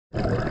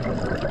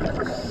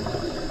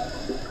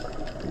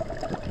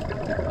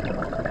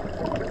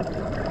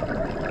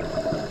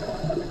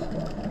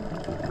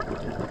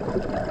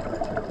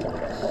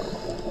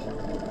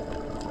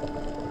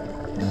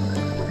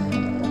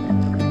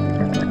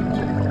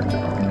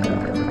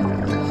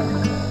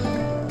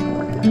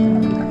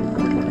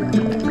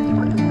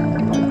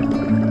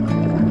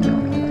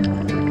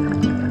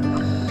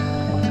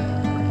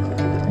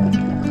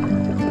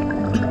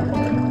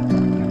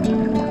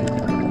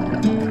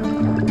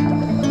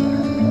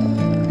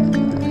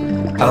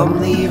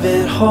I'm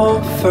leaving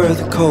home for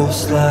the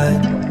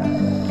coastline,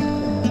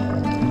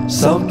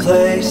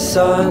 someplace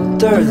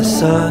under the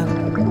sun.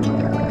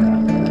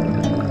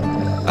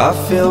 I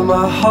feel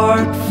my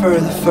heart for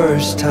the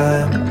first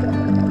time,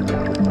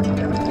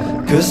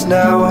 'cause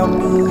now I'm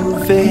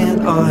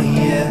moving on,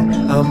 yeah,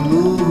 I'm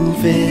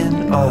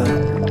moving on.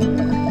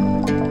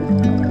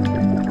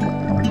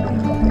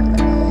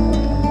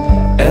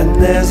 And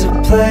there's a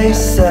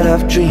place that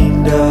I've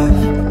dreamed of,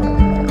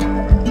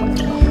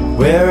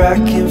 where I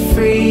can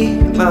free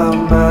my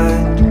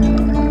mind.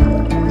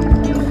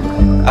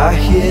 I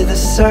hear the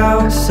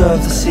sounds of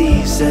the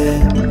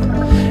season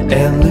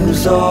and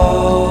lose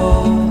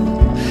all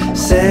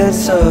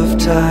sense of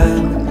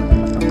time.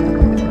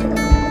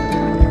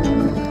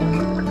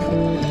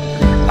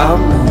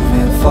 I'm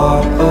moving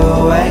far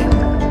away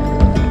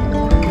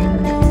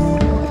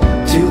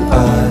to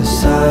a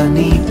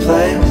sunny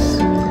place,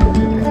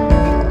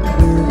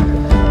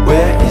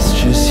 where it's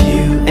just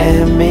you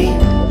and me.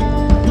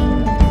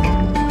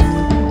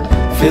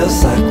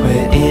 Feels like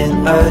we're in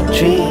a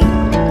dream,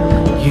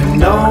 you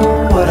know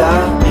what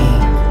I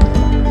mean.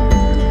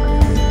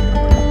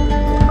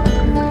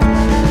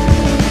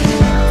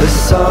 The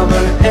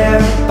summer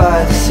air by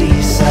the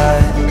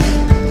seaside,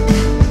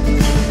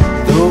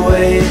 the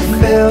way it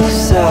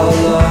fills our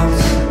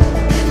lungs,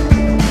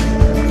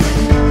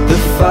 the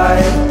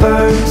fire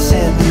burns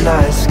in the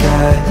night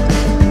sky.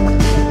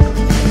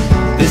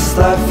 This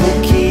life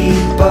will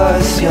keep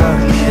us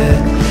young, yeah,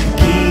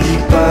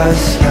 keep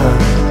us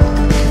young.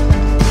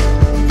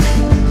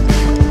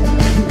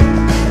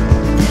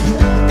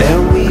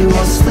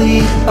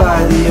 Sleep by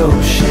the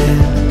ocean,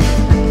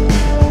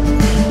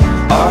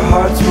 our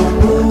hearts will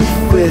move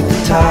with the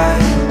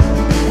tide,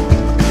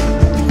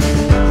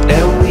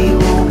 and we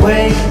will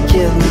wake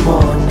in the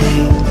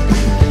morning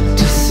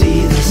to see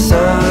the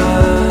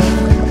sun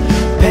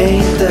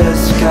paint the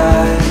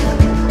sky.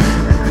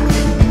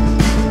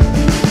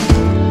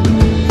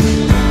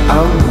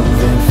 I'm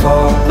moving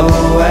far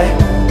away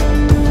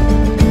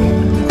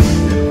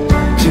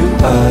to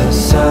a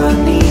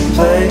sunny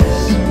place,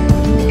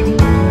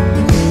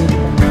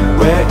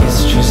 where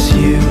it's just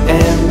you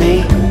and me.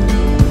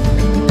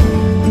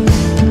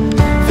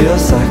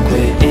 Feels like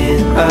we're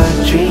in a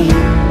dream,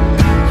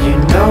 you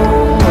know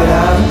what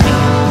I mean.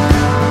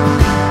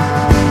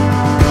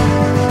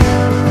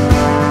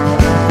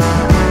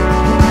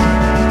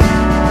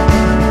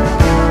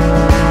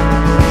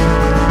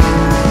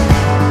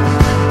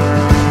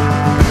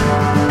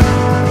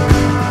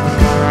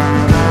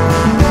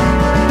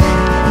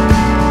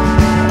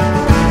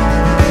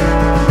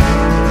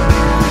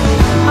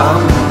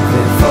 I'm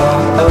moving far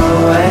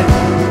away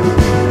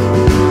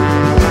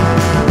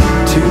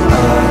to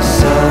a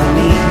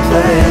sunny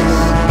place,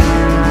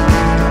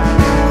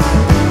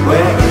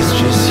 where it's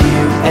just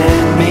you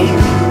and me.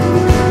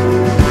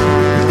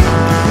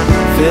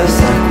 Feels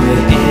like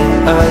we're in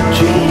a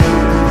dream,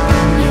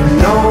 you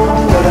know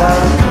what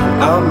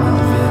I'm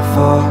moving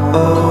far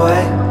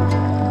away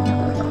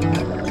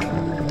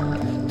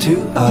to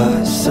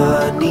a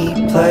sunny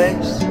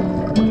place,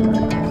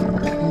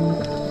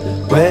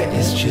 where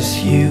it's just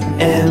you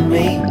and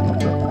me.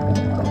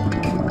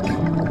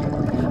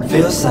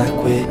 Feels like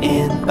we're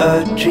in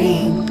a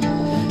dream,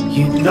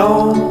 you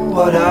know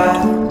what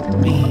I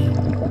mean.